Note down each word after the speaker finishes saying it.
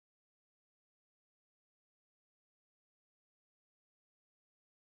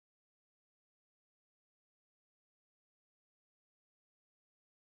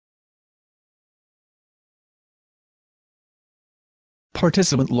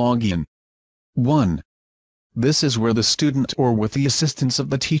Participant Login. 1. This is where the student or with the assistance of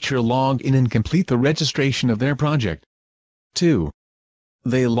the teacher log in and complete the registration of their project. 2.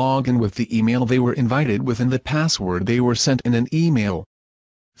 They log in with the email they were invited with and the password they were sent in an email.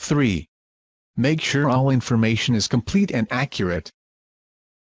 3. Make sure all information is complete and accurate.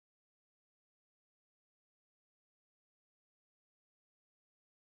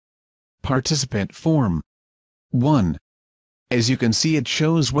 Participant Form. 1. As you can see, it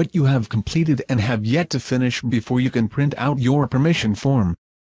shows what you have completed and have yet to finish before you can print out your permission form.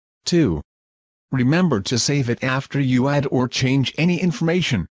 2. Remember to save it after you add or change any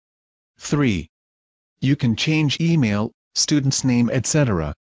information. 3. You can change email, student's name,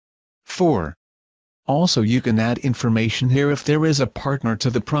 etc. 4. Also, you can add information here if there is a partner to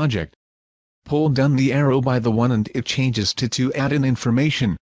the project. Pull down the arrow by the 1 and it changes to add in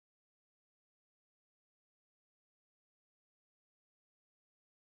information.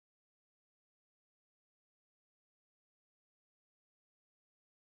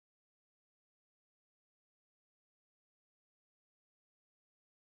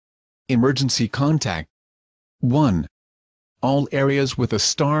 Emergency contact. 1. All areas with a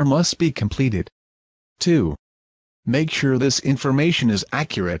star must be completed. 2. Make sure this information is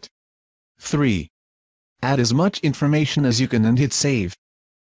accurate. 3. Add as much information as you can and hit save.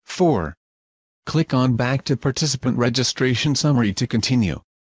 4. Click on Back to Participant Registration Summary to continue.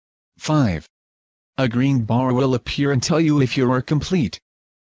 5. A green bar will appear and tell you if you are complete.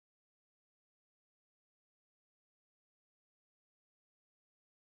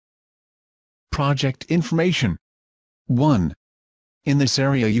 Project information. 1. In this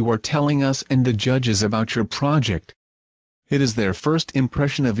area you are telling us and the judges about your project. It is their first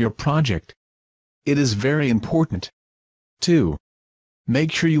impression of your project. It is very important. 2.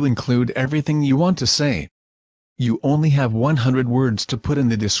 Make sure you include everything you want to say. You only have 100 words to put in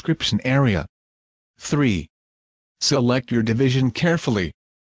the description area. 3. Select your division carefully.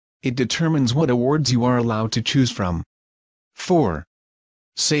 It determines what awards you are allowed to choose from. 4.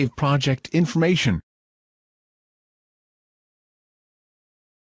 Save project information.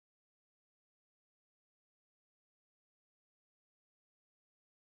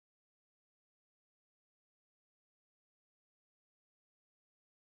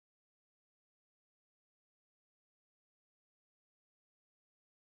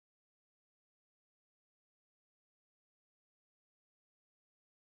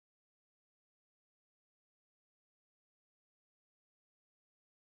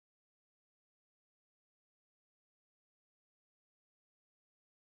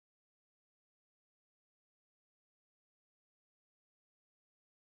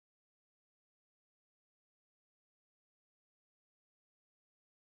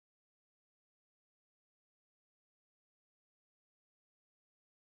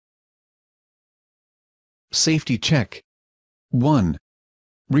 Safety check. 1.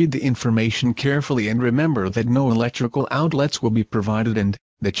 Read the information carefully and remember that no electrical outlets will be provided and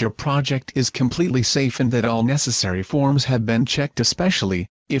that your project is completely safe and that all necessary forms have been checked, especially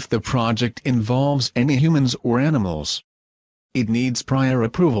if the project involves any humans or animals. It needs prior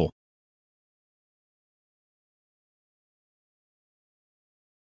approval.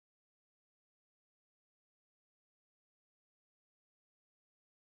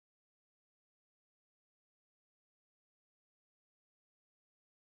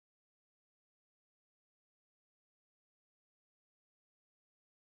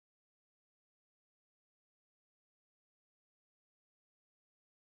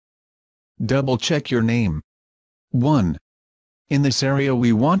 Double-check your name. 1. In this area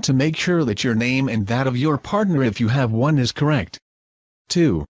we want to make sure that your name and that of your partner, if you have one, is correct.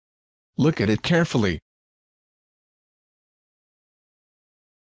 2. Look at it carefully.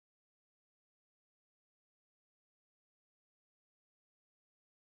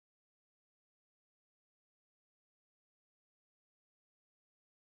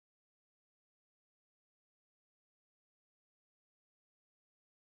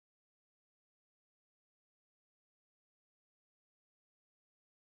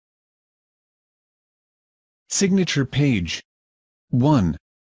 Signature page. 1.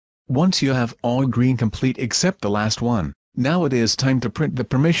 Once you have all green complete except the last one, now it is time to print the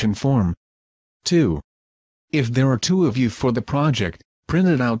permission form. 2. If there are 2 of you for the project, print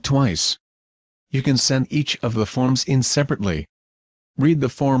it out twice. You can send each of the forms in separately. Read the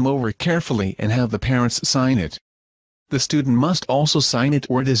form over carefully and have the parents sign it. The student must also sign it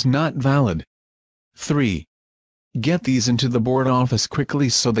or it is not valid. 3. Get these into the board office quickly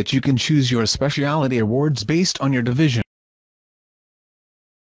so that you can choose your specialty awards based on your division.